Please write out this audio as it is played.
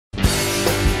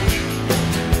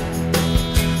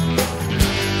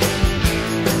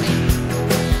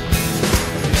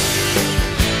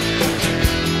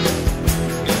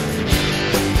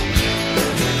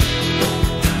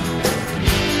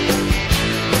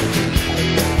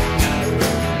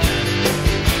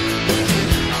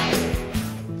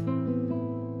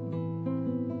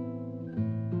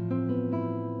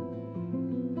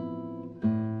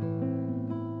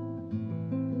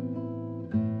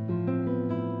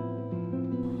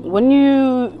when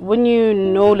you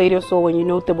know Lady of Soul, when you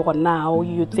know Tebogo now,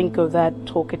 you think of that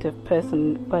talkative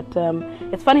person. But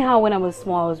it's funny how when I was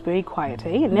small, I was very quiet.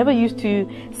 I never used to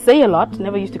say a lot,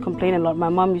 never used to complain a lot. My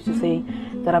mom used to say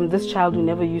that I'm this child who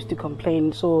never used to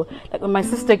complain. So like when my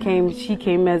sister came, she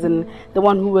came as the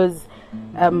one who was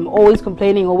always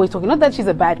complaining, always talking. Not that she's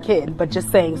a bad kid, but just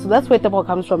saying. So that's where Tebogo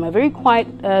comes from. A very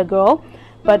quiet girl,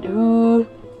 but who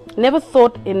never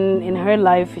thought in her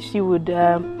life she would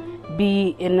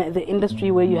be in the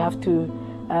industry where you have to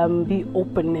be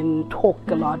open and talk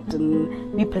a lot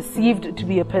and be perceived to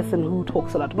be a person who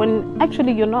talks a lot, when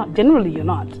actually you're not. Generally you're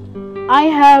not. I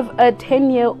have a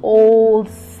 10-year-old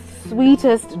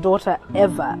sweetest daughter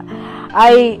ever.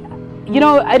 I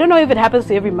don't know if it happens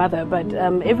to every mother, but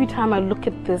every time I look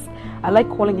at this, I like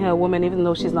calling her a woman even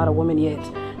though she's not a woman yet.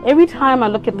 Every time I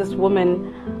look at this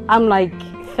woman, I'm like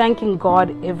thanking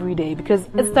God every day, because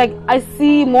it's like I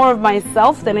see more of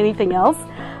myself than anything else.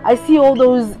 I see all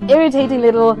those irritating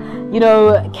little,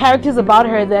 characters about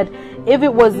her that if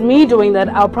it was me doing that,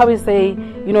 I'll probably say,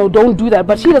 don't do that.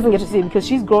 But she doesn't get to see it because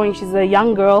she's growing. She's a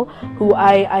young girl who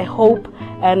I hope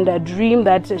and dream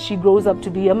that she grows up to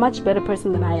be a much better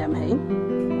person than I am, hey?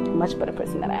 A much better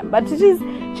person than I am. But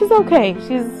she's okay.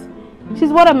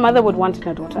 She's what a mother would want in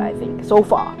her daughter, I think. So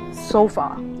far.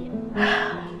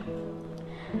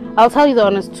 I'll tell you the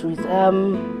honest truth.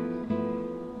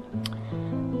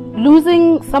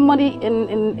 Losing somebody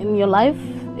in your life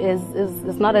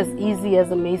is not as easy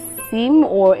as it may seem,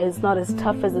 or is not as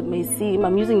tough as it may seem.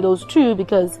 I'm using those two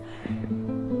because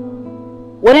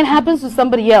when it happens to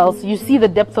somebody else, you see the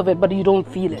depth of it, but you don't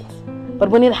feel it. But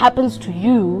when it happens to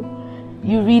you,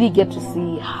 you really get to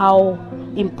see how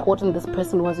important this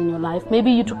person was in your life.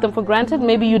 Maybe you took them for granted,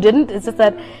 maybe you didn't. It's just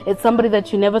that it's somebody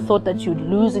that you never thought that you'd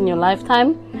lose in your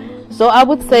lifetime. So I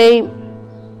would say,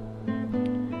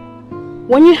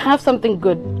 when you have something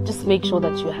good, just make sure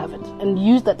that you have it and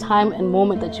use that time and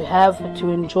moment that you have to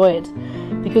enjoy it,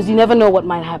 because you never know what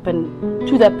might happen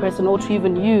to that person or to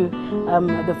even you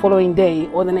the following day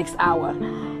or the next hour.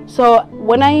 So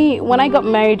when I got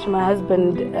married to my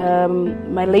husband,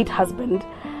 my late husband,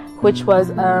 which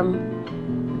was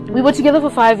we were together for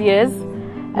 5 years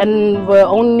and were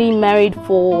only married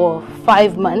for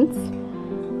 5 months.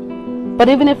 But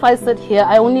even if I sit here,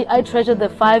 I treasure the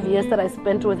 5 years that I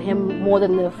spent with him more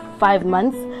than the 5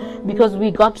 months, because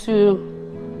we got to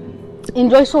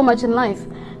enjoy so much in life.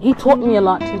 He taught me a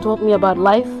lot. He taught me about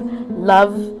life,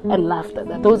 love, and laughter.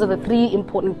 Those are the 3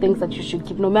 important things that you should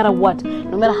keep, no matter what,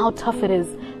 no matter how tough it is.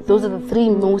 Those are the 3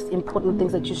 most important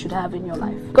things that you should have in your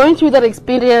life. Going through that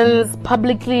experience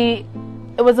publicly,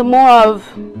 it was a more of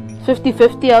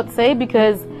 50-50, I'd say,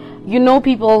 because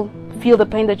people feel the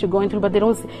pain that you're going through, but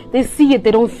they see it,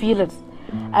 they don't feel it,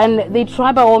 and they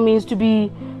try by all means to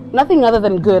be nothing other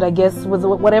than good, I guess, with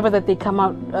whatever that they come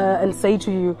out and say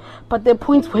to you. But there are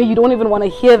points where you don't even want to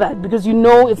hear that, because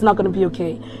it's not going to be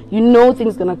okay.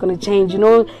 Things are not going to change.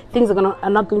 Things are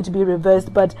not going to be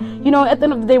reversed. But at the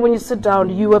end of the day, when you sit down,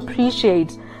 you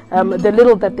appreciate the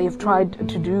little that they've tried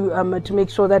to do to make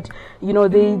sure that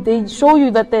they show you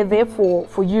that they're there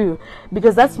for you,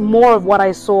 because that's more of what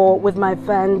I saw with my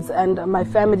fans and my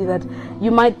family, that you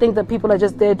might think that people are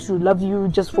just there to love you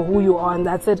just for who you are and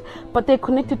that's it, but they're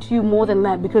connected to you more than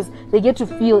that, because they get to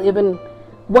feel even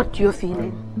what you're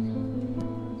feeling.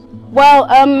 Well,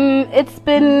 it's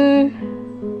been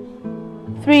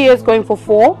 3 years going for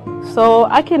 4, so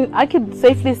I could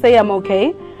safely say I'm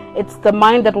okay. It's the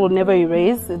mind that will never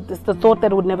erase. It's the thought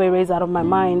that would never erase out of my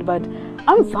mind. But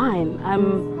I'm fine.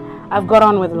 I've got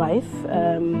on with life.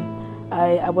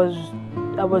 I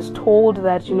was told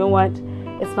that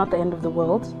it's not the end of the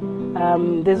world.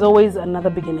 There's always another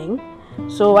beginning.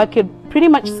 So I could pretty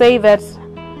much say that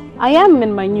I am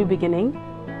in my new beginning.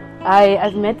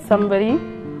 I've met somebody.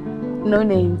 No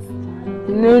names.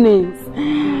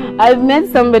 I've met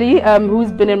somebody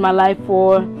who's been in my life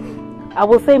for, I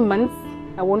will say, months.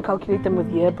 I won't calculate them with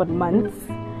year, but months.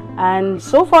 And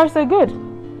so far, so good.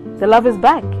 The love is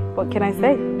back. What can I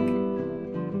say?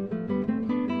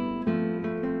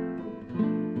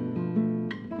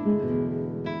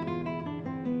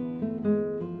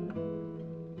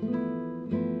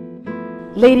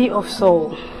 Lady of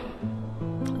Soul.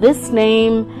 This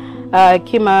name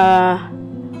came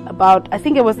about, I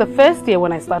think it was the first year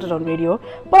when I started on radio,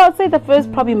 but I'd say the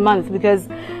first probably month, because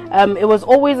it was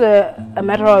always a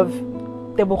matter of,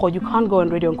 Tebogo, you can't go on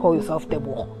radio and call yourself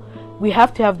Tebogo. We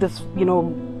have to have this,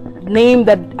 name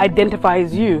that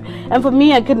identifies you. And for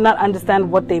me, I could not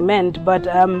understand what they meant, but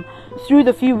through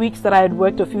the few weeks that I had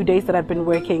worked, or few days that I'd been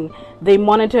working, they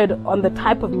monitored on the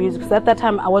type of music, because at that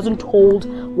time I wasn't told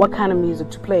what kind of music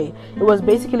to play. It was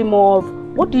basically more of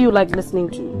what do you like listening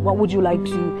to? What would you like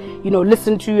to,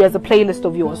 listen to as a playlist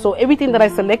of yours? So everything that I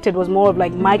selected was more of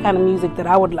like my kind of music that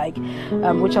I would like,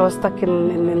 which I was stuck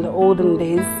in the olden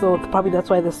days. So probably that's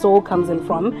why the soul comes in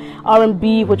from.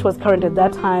 R&B, which was current at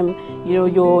that time,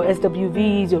 your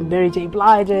SWVs, your Mary J.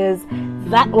 Blige's,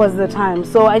 that was the time.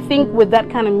 So I think with that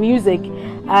kind of music,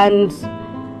 and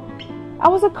I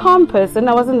was a calm person.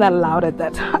 I wasn't that loud at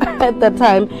that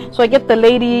time. So I get the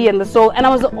lady and the soul, and I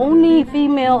was the only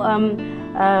female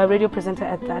radio presenter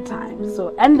at that time.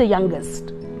 So, and the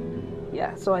youngest.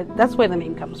 Yeah. So that's where the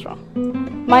name comes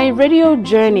from. My radio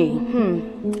journey.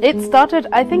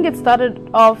 I think it started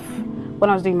off when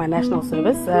I was doing my national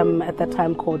service. At that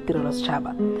time called Tirolos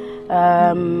Chaba.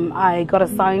 I got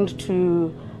assigned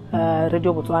to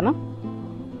Radio Botswana,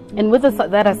 and with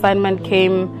that assignment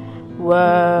came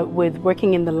with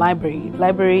working in the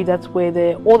library. That's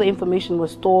where all the information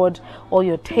was stored, all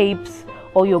your tapes,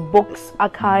 all your books,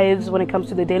 archives. When it comes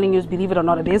to the Daily News, believe it or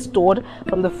not, it is stored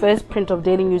from the first print of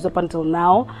Daily News up until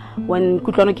now, when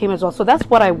Kutlwana came as well. So that's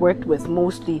what I worked with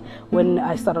mostly when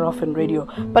I started off in radio.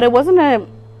 But it wasn't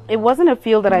a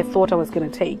field that I thought I was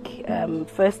going to take.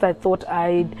 First, I thought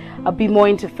I'd be more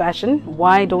into fashion.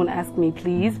 Why, don't ask me,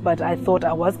 please. But I thought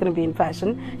I was going to be in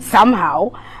fashion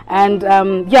somehow. And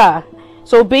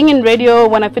so being in radio,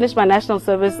 when I finished my national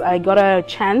service, I got a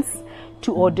chance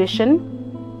to audition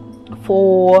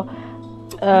for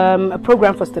a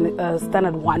program for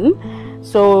Standard 1.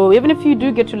 So even if you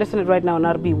do get to listen to it right now on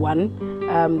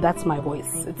RB1, that's my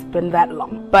voice. It's been that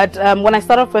long. But when I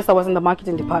started first, I was in the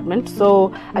marketing department.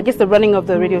 So I guess the running of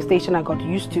the radio station I got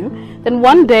used to. Then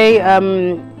one day,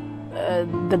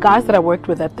 the guys that I worked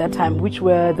with at that time, which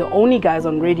were the only guys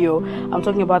on radio, I'm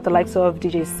talking about the likes of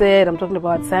DJ Sid, I'm talking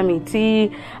about Sammy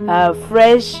T,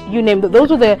 Fresh, you name it. Those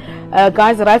were the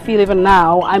guys that I feel even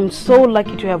now I'm so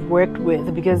lucky to have worked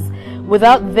with, because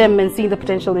without them and seeing the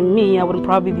potential in me, I wouldn't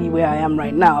probably be where I am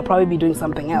right now. I'll probably be doing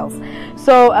something else.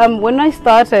 So when I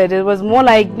started, it was more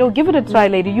like, no, give it a try,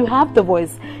 lady. You have the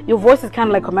voice. Your voice is kind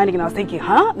of like commanding. And I was thinking,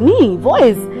 huh? Me?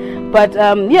 Voice? But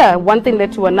one thing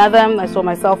led to another. I saw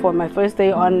myself on my first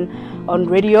day on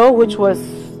radio, which was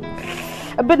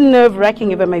a bit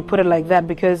nerve-wracking, if I may put it like that,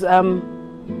 because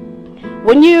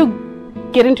when you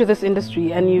get into this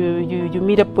industry and you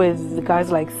meet up with the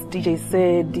guys like DJ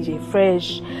Sid, DJ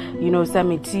Fresh,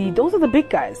 Sammy T, those are the big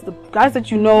guys, the guys that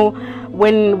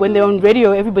when they're on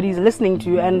radio, everybody's listening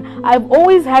to. And I've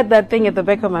always had that thing at the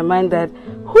back of my mind that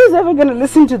who's ever going to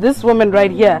listen to this woman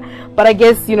right here? But I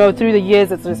guess, through the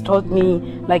years, it's just taught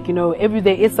me, like,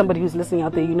 there is somebody who's listening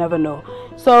out there. You never know.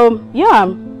 So, yeah,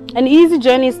 an easy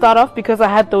journey start off because I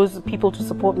had those people to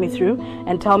support me through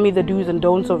and tell me the do's and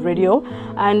don'ts of radio.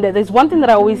 And there's one thing that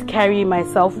I always carry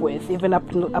myself with, even up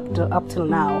till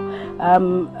now.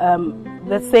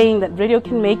 That's saying that radio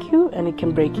can make you and it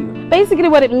can break you. Basically,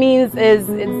 what it means is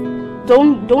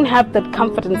don't have that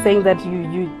comfort in saying that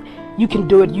you can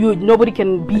do it. Nobody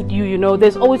can beat you.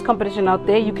 There's always competition out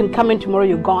there. You can come in tomorrow,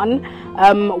 you're gone.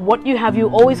 You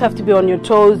always have to be on your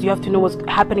toes. You have to know what's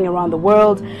happening around the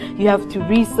world. You have to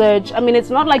research. I mean,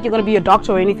 it's not like you're going to be a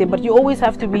doctor or anything, but you always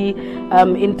have to be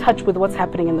in touch with what's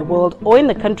happening in the world or in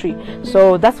the country.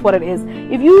 So that's what it is.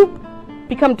 If you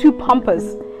become too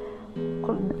pompous,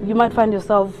 you might find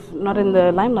yourself not in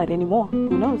the limelight anymore. Who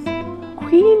knows?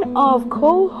 Queen of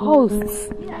co-hosts.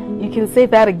 You can say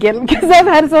that again, because I've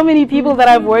had so many people that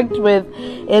I've worked with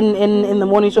in the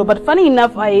morning show. But funny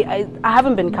enough, I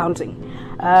haven't been counting.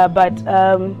 But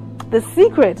the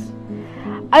secret,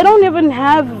 I don't even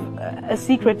have a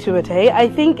secret to it. Hey, I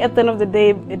think at the end of the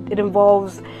day, it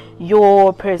involves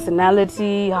your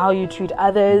personality, how you treat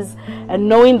others, and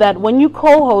knowing that when you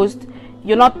co-host,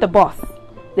 you're not the boss.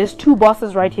 There's two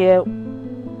bosses right here,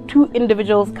 two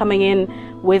individuals coming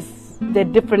in with their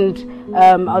different,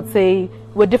 I'd say,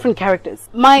 with different characters.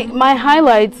 My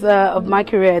highlights of my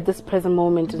career at this present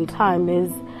moment in time is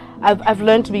I've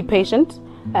learned to be patient,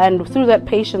 and through that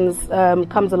patience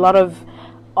comes a lot of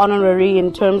honorary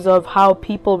in terms of how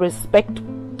people respect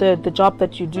the job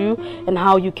that you do and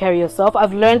how you carry yourself.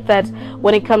 I've learned that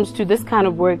when it comes to this kind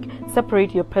of work,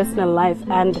 separate your personal life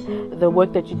and the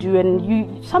work that you do, and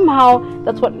you somehow,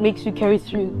 that's what makes you carry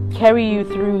you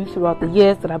through throughout the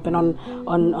years that I've been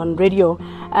on radio.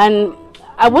 And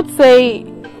I would say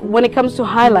when it comes to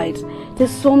highlights,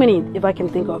 there's so many, if I can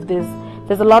think of.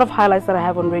 There's a lot of highlights that I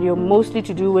have on radio, mostly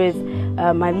to do with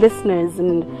my listeners,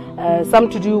 and some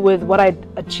to do with what I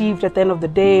achieved at the end of the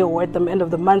day or at the end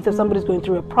of the month. If somebody's going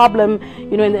through a problem,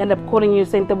 and they end up calling you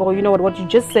saying, Tebogo, you know what you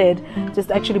just said just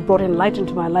actually brought in light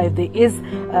into my life. There is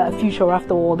a future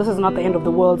after all. This is not the end of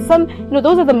the world.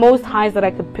 Those are the most highs that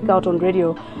I could pick out on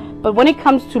radio. But when it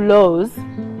comes to lows,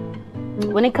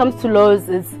 when it comes to lows,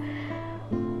 it's,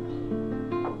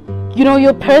 you know,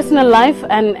 your personal life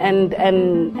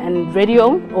and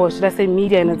radio, or should I say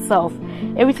media in itself,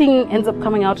 everything ends up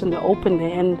coming out in the open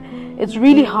there, and it's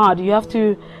really hard. You have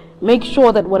to make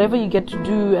sure that whatever you get to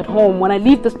do at home, when I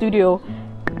leave the studio,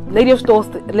 Lady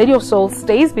of Soul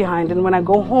stays behind, and when I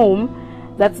go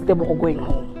home, that's Tebogo going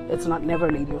home. It's not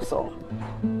never Lady of Soul.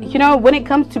 You know, when it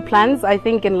comes to plans, I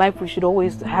think in life we should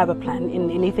always have a plan.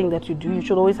 In anything that you do, you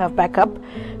should always have backup.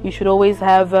 You should always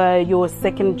have your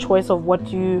second choice of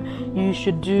what you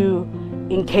should do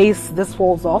in case this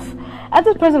falls off. At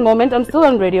this present moment, I'm still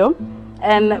on radio,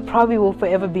 and probably will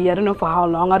forever be. I don't know for how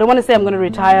long. I don't want to say I'm going to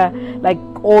retire like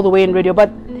all the way in radio,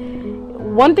 but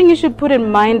one thing you should put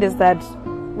in mind is that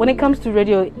when it comes to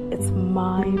radio, it's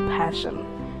my passion.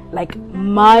 Like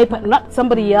not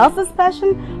somebody else's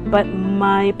passion, but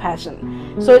my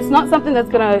passion. So it's not something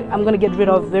that's I'm gonna get rid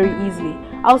of very easily.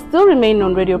 I'll still remain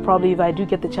on radio probably if I do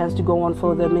get the chance to go on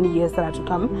for the many years that are to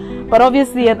come. But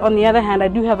obviously, on the other hand, I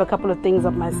do have a couple of things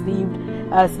up my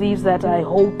sleeves that I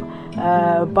hope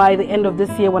by the end of this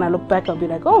year, when I look back, I'll be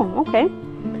like, oh, okay.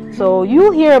 So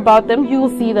you'll hear about them,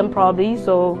 you'll see them probably.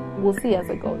 So we'll see as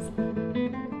it goes.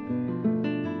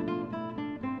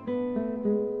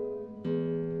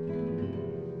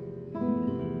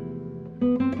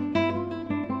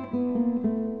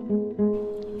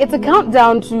 It's a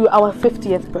countdown to our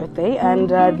 50th birthday, and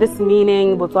this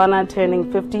meaning Botswana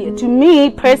turning 50. To me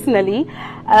personally,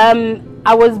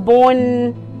 I was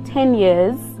born 10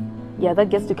 years. Yeah, that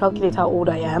gets to calculate how old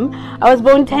I am. I was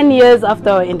born 10 years after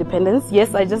our independence.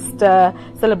 Yes, I just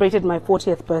celebrated my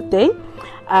 40th birthday,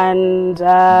 and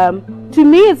to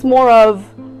me it's more of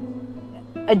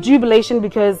a jubilation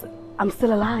because I'm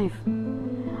still alive.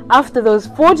 After those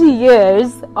 40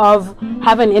 years of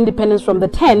having independence from the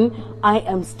 10, I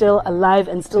am still alive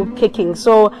and still kicking.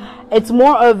 So it's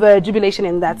more of a jubilation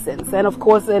in that sense. And of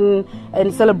course in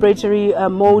celebratory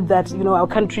mode that, you know, our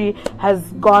country has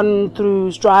gone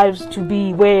through strives to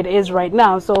be where it is right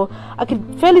now. So I could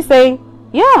fairly say,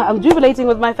 yeah, I'm jubilating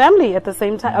with my family at the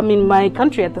same time. I mean, my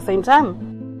country at the same time.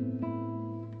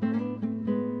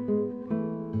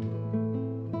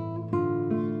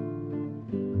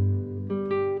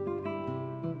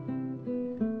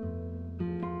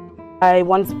 I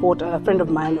once brought a friend of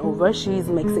mine over. She's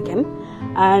Mexican,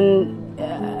 and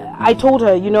I told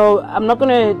her, you know, I'm not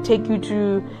going to take you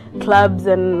to clubs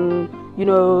and, you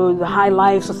know, the high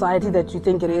life society that you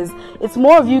think it is. It's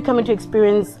more of you coming to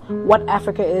experience what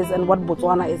Africa is and what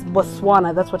Botswana is.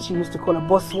 Botswana, that's what she used to call it,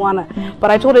 Botswana.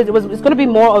 But I told her it's going to be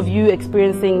more of you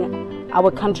experiencing our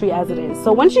country as it is.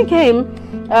 So when she came,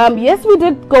 yes, we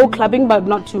did go clubbing, but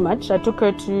not too much. I took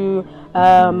her to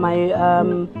my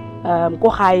you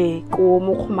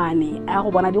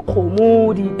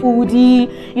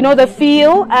know, the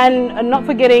feel, and not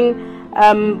forgetting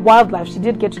wildlife. She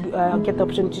did get the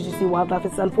opportunity to see wildlife.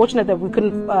 It's unfortunate that we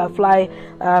couldn't fly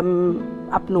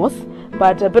up north,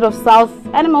 but a bit of south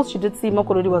animals she did see.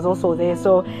 Mokorodi was also there.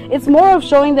 So it's more of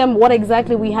showing them what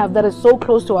exactly we have that is so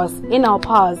close to us in our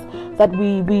past that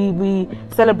we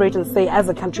celebrate and say as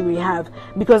a country we have,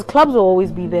 because clubs will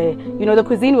always be there. You know, the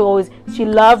cuisine will always, she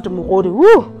loved Mogodi.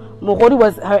 Woo! Mogodi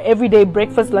was her everyday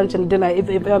breakfast, lunch and dinner, if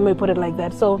I may put it like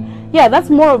that. So yeah, that's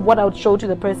more of what I would show to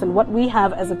the person, what we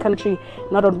have as a country,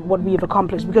 not on what we have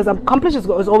accomplished, because accomplished is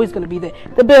always going to be there.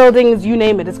 The buildings, you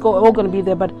name it, it's all going to be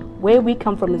there, but where we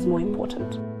come from is more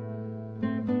important.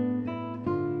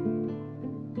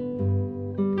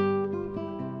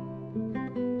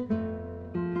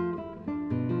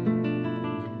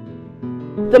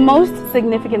 The most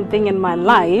significant thing in my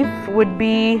life would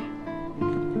be,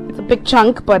 it's a big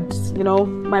chunk, but you know,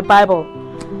 my Bible.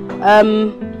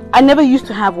 I never used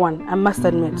to have one, I must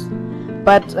admit,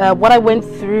 but what I went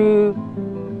through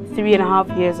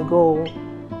 3.5 years ago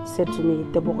said to me,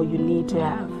 Tebogo, you need to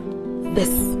have this.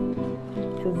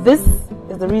 And this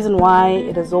is the reason why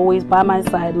it is always by my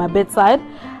side, my bedside.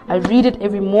 I read it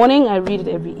every morning, I read it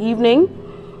every evening,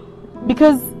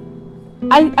 because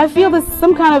I feel there's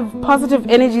some kind of positive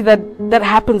energy that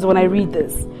happens when I read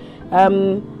this.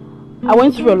 I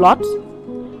went through a lot,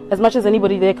 as much as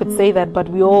anybody there could say that, but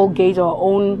we all gauge our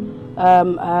own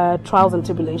trials and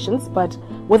tribulations. But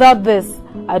without this,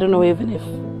 I don't know even if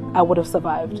I would have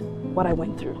survived what I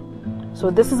went through. So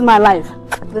this is my life.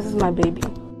 This is my baby.